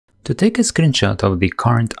To take a screenshot of the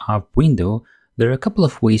current app window, there are a couple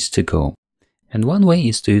of ways to go. And one way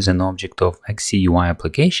is to use an object of XCUI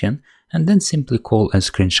application and then simply call a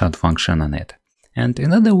screenshot function on it. And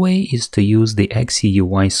another way is to use the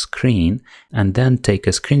XCUI screen and then take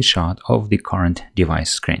a screenshot of the current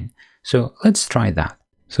device screen. So let's try that.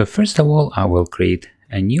 So first of all, I will create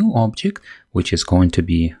a new object, which is going to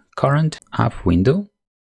be current app window,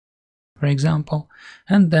 for example,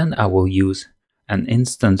 and then I will use an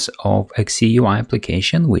instance of XCUI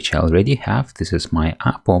application, which I already have. This is my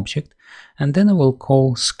app object, and then I will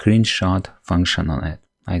call screenshot function on it,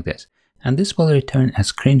 like this. And this will return a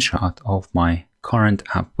screenshot of my current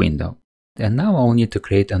app window. And now I'll need to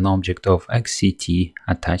create an object of XCT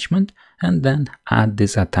attachment and then add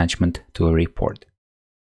this attachment to a report.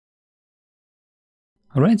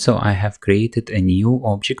 Alright, so I have created a new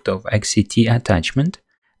object of XCT attachment,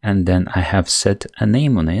 and then I have set a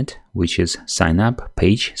name on it, which is sign up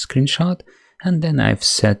page screenshot, and then I've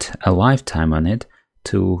set a lifetime on it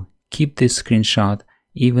to keep this screenshot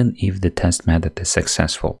even if the test method is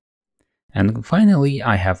successful. And finally,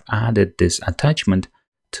 I have added this attachment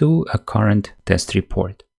to a current test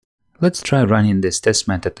report. Let's try running this test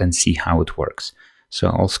method and see how it works. So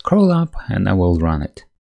I'll scroll up and I will run it.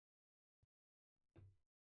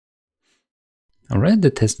 Alright, the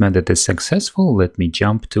test method is successful. Let me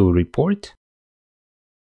jump to report.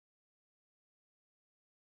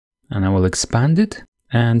 And I will expand it.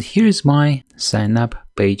 And here's my sign up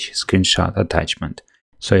page screenshot attachment.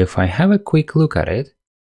 So if I have a quick look at it,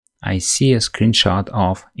 I see a screenshot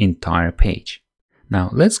of entire page. Now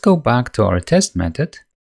let's go back to our test method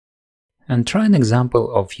and try an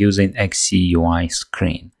example of using XCUI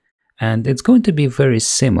screen. And it's going to be very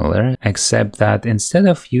similar, except that instead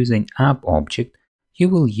of using app object, you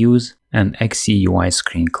will use an XCUI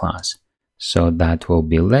screen class. So that will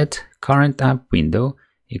be let current app window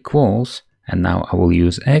equals, and now I will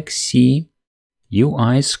use XCUI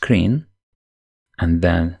screen and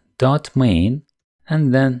then .main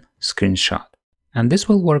and then screenshot. And this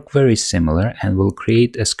will work very similar and will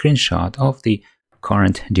create a screenshot of the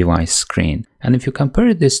current device screen. And if you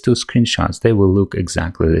compare these two screenshots, they will look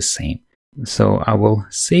exactly the same. So I will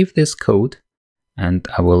save this code and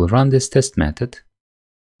I will run this test method.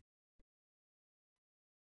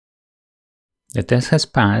 The test has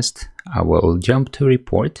passed. I will jump to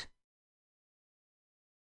report,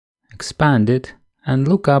 expand it, and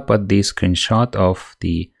look up at the screenshot of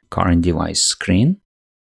the current device screen.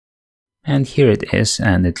 And here it is,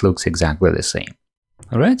 and it looks exactly the same.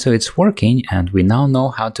 Alright, so it's working, and we now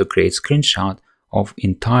know how to create screenshot of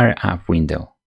entire app window.